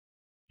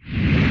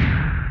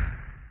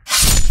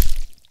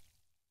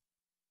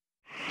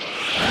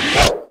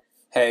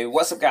Hey,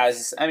 what's up guys,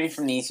 it's Emmy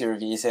from Easy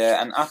Reviews here,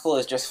 and Apple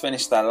has just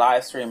finished their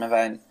live stream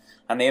event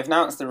and they have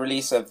announced the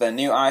release of their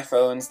new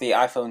iPhones, the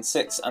iPhone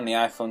 6 and the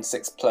iPhone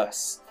 6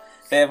 Plus.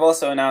 They have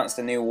also announced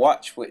a new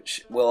watch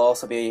which will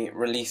also be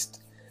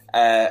released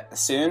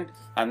soon,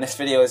 and this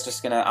video is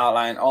just going to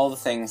outline all the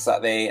things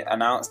that they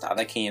announced at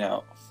their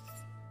keynote.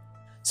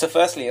 So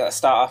firstly, let's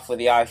start off with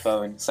the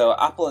iPhone. So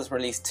Apple has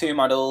released two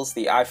models,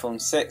 the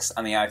iPhone 6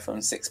 and the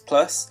iPhone 6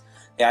 Plus.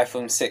 The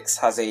iPhone 6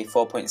 has a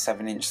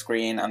 4.7-inch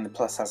screen and the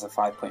Plus has a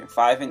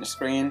 5.5-inch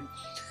screen.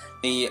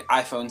 The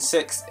iPhone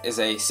 6 is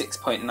a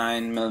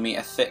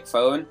 6.9mm thick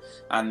phone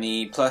and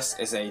the Plus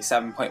is a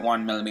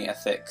 7.1mm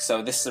thick.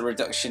 So this is a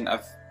reduction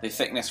of the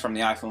thickness from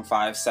the iPhone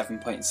 5's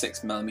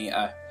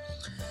 7.6mm.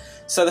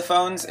 So the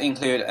phones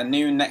include a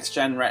new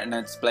next-gen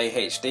Retina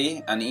display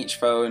HD, and each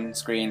phone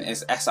screen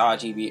is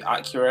sRGB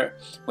accurate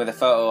with a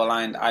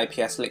photo-aligned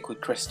IPS liquid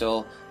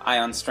crystal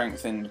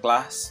ion-strengthened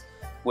glass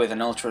with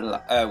an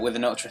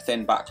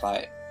ultra-thin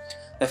backlight.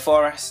 The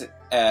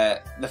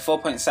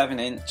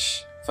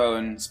 4.7-inch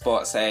phone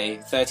sports a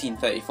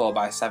 1334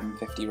 by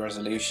 750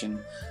 resolution,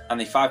 and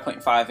the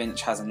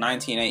 5.5-inch has a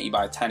 1980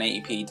 by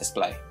 1080p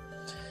display.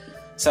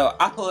 So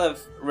Apple have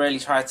really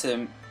tried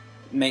to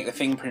make the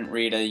fingerprint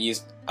reader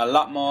used a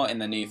lot more in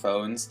the new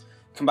phones.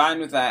 Combined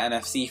with their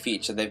NFC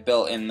feature they've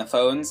built in the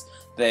phones,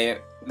 they've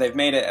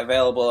made it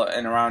available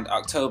in around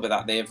October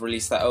that they have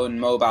released their own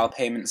mobile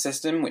payment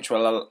system which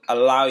will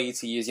allow you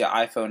to use your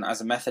iPhone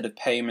as a method of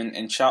payment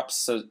in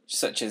shops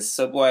such as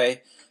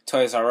Subway,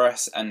 Toys R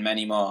Us and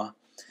many more.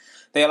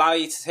 They allow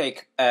you to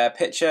take a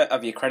picture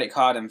of your credit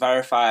card and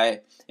verify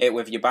it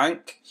with your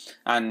bank,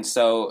 and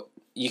so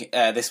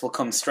this will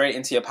come straight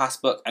into your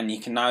passbook and you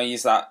can now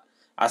use that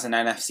as an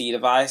NFC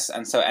device,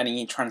 and so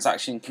any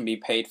transaction can be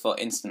paid for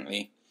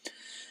instantly.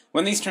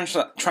 When these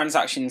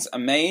transactions are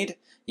made,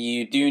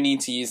 you do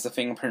need to use the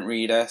fingerprint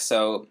reader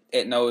so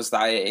it knows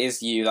that it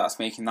is you that's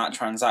making that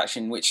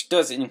transaction, which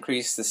does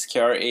increase the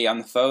security on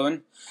the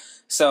phone.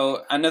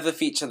 So another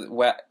feature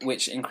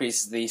which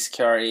increases the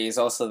security is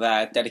also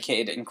their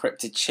dedicated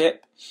encrypted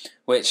chip,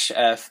 which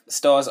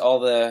stores all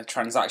the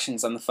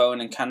transactions on the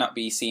phone and cannot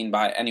be seen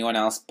by anyone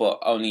else but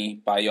only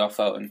by your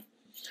phone.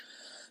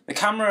 The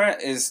camera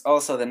is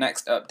also the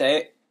next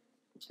update.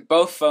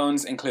 Both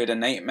phones include an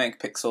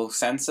 8-megapixel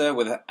sensor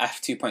with an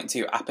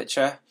f2.2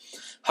 aperture.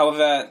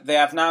 However, they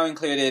have now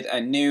included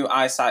a new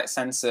eyesight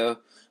sensor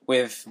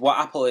with what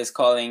Apple is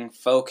calling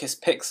Focus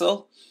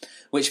Pixel,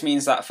 which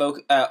means that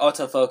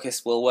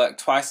autofocus will work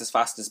twice as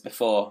fast as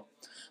before.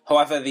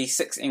 However, the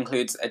 6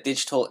 includes a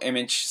digital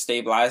image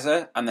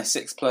stabilizer and the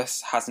 6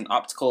 Plus has an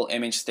optical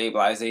image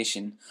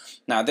stabilization.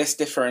 Now this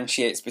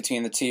differentiates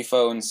between the two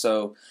phones,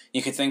 so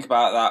you could think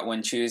about that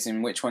when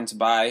choosing which one to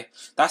buy.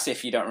 That's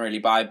if you don't really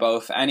buy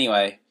both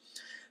anyway.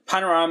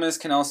 Panoramas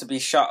can also be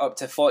shot up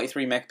to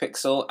 43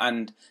 megapixel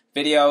and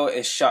video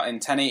is shot in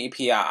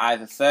 1080p at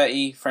either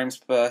 30 frames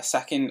per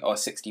second or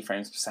 60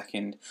 frames per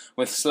second,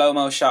 with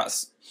slow-mo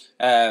shots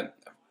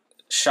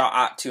shot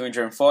at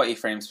 240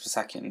 frames per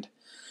second.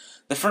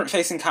 The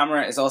front-facing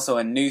camera is also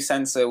a new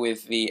sensor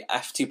with the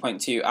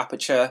f2.2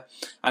 aperture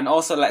and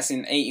also lets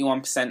in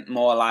 81%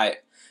 more light,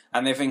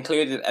 and they've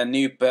included a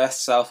new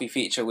burst selfie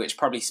feature which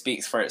probably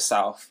speaks for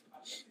itself.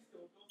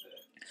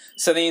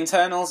 So the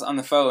internals on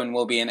the phone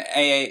will be an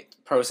A8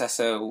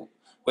 processor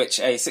which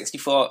is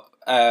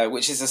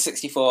a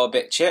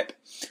 64-bit chip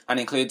and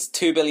includes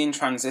 2 billion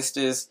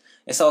transistors.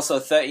 It's also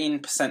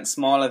 13%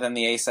 smaller than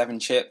the A7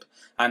 chip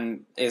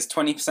and is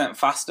 20%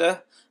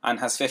 faster and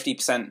has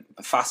 50%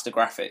 faster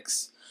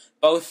graphics.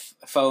 Both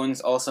phones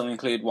also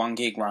include 1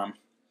 gig RAM.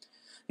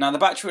 Now the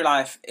battery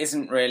life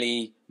isn't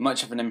really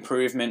much of an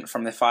improvement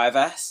from the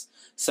 5S,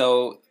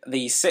 so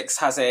the 6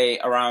 has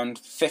around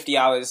 50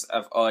 hours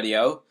of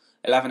audio,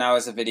 11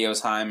 hours of video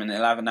time and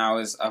 11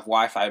 hours of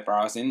Wi-Fi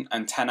browsing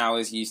and 10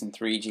 hours using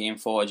 3G and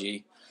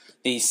 4G.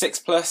 The 6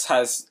 Plus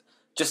has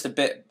just a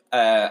bit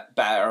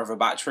better of a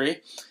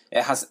battery.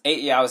 It has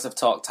 80 hours of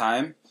talk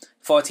time,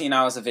 14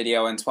 hours of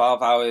video and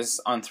 12 hours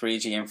on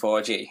 3G and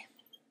 4G.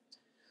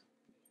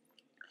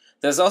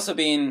 There's also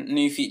been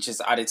new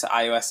features added to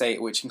iOS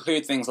 8 which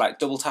include things like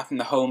double tapping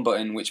the home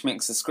button, which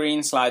makes the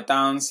screen slide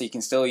down so you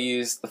can still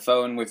use the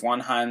phone with one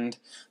hand.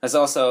 There's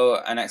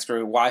also an extra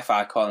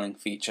Wi-Fi calling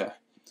feature.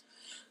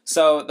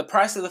 So the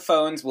price of the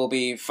phones will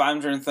be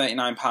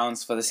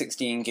 £539 for the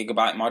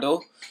 16GB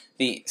model,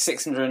 the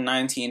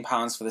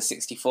 £619 for the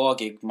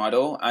 64GB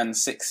model, and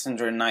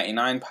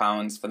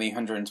 £699 for the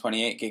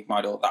 128GB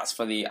model. That's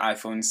for the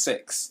iPhone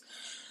 6.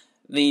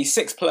 The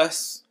 6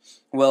 Plus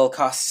will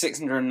cost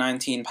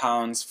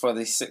 £619 for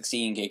the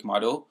 16GB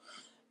model,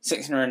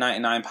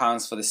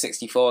 £699 for the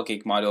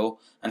 64GB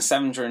model, and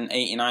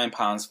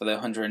 £789 for the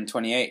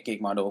 128GB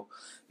model.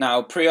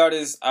 Now,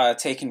 pre-orders are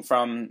taken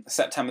from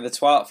September the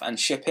 12th and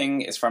shipping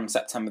is from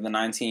September the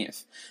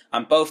 19th.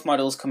 And both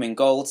models come in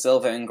gold,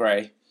 silver and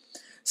grey.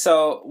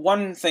 So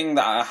one thing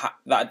that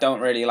I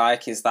don't really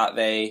like is that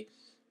they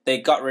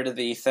got rid of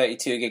the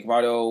 32GB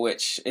model,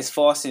 which is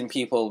forcing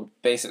people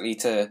basically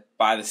to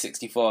buy the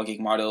 64GB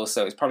model,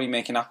 so it's probably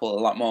making Apple a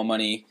lot more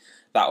money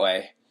that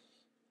way.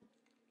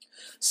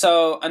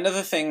 So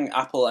another thing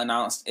Apple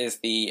announced is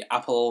the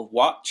Apple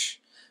Watch.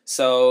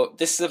 So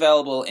this is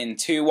available in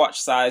 2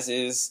 watch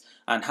sizes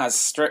and has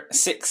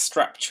 6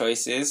 strap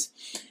choices.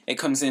 It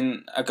comes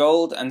in a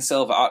gold and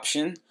silver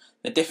option.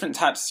 The different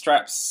types of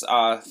straps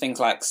are things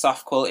like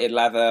soft quilted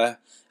leather,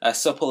 a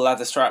supple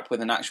leather strap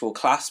with an actual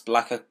clasp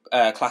like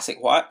a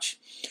classic watch,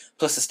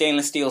 plus a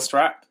stainless steel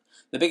strap.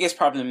 The biggest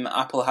problem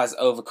Apple has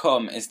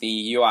overcome is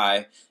the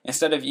UI.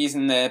 Instead of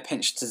using the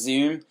pinch to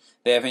zoom,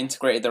 they have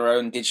integrated their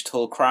own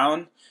digital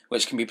crown,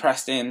 which can be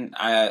pressed in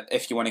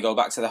if you want to go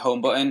back to the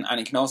home button, and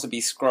it can also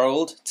be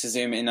scrolled to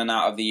zoom in and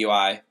out of the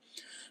UI.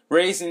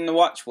 Raising the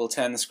watch will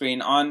turn the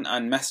screen on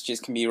and messages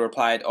can be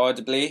replied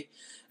audibly.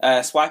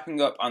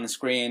 Swiping up on the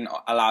screen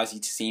allows you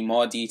to see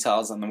more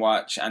details on the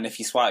watch, and if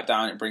you swipe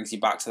down it brings you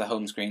back to the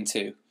home screen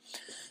too.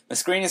 The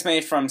screen is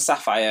made from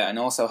sapphire and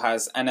also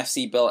has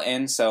NFC built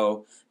in,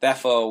 so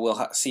therefore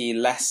we'll see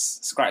less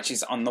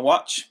scratches on the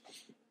watch.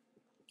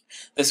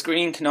 The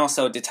screen can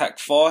also detect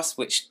force,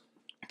 which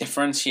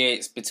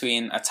differentiates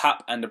between a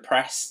tap and a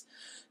press.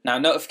 Now,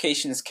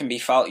 notifications can be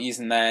felt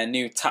using their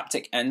new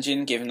Taptic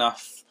engine, giving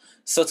off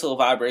subtle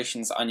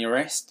vibrations on your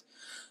wrist.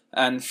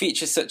 And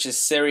features such as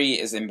Siri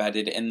is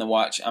embedded in the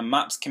watch, and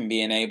maps can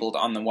be enabled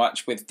on the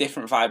watch with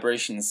different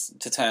vibrations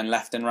to turn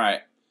left and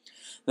right.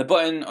 The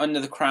button under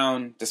the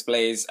crown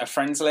displays a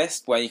friends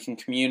list where you can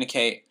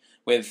communicate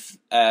with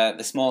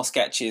the small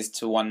sketches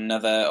to one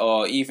another,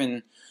 or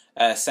even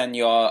send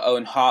your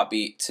own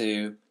heartbeat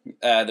to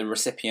the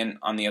recipient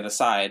on the other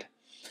side.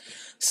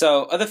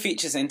 So other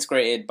features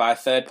integrated by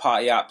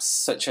third-party apps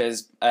such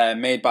as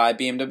made by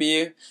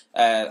BMW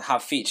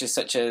have features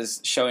such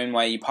as showing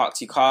where you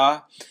parked your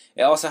car.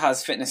 It also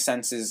has fitness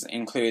sensors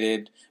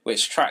included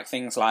which track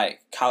things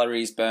like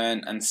calories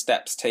burned and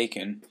steps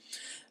taken.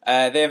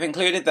 They have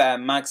included their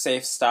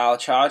MagSafe style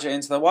charger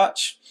into the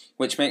watch,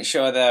 which makes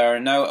sure there are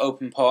no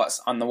open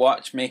ports on the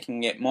watch,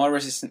 making it more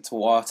resistant to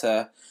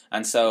water,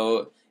 and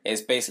so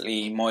it's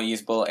basically more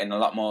usable in a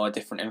lot more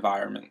different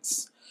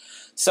environments.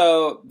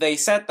 So they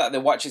said that the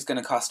watch is going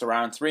to cost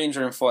around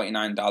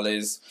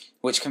 $349,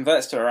 which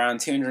converts to around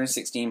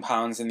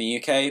 £216 in the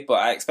UK, but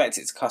I expect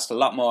it to cost a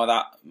lot more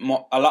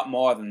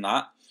than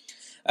that.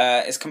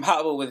 It's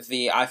compatible with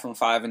the iPhone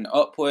 5 and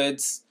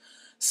upwards.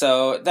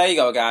 So there you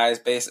go, guys.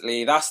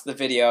 Basically, that's the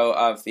video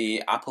of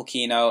the Apple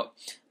Keynote.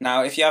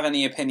 Now, if you have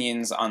any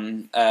opinions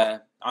on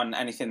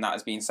anything that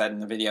has been said in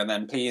the video,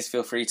 then please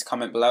feel free to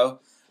comment below.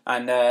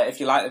 And if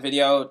you like the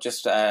video,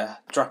 just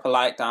drop a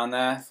like down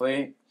there for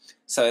you.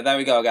 So there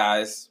we go,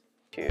 guys.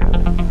 To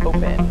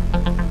open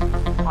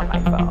on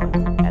my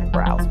phone and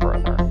browse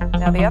further.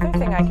 Now the other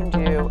thing I can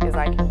do is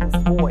I can use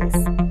voice.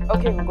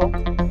 Okay,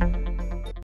 Google.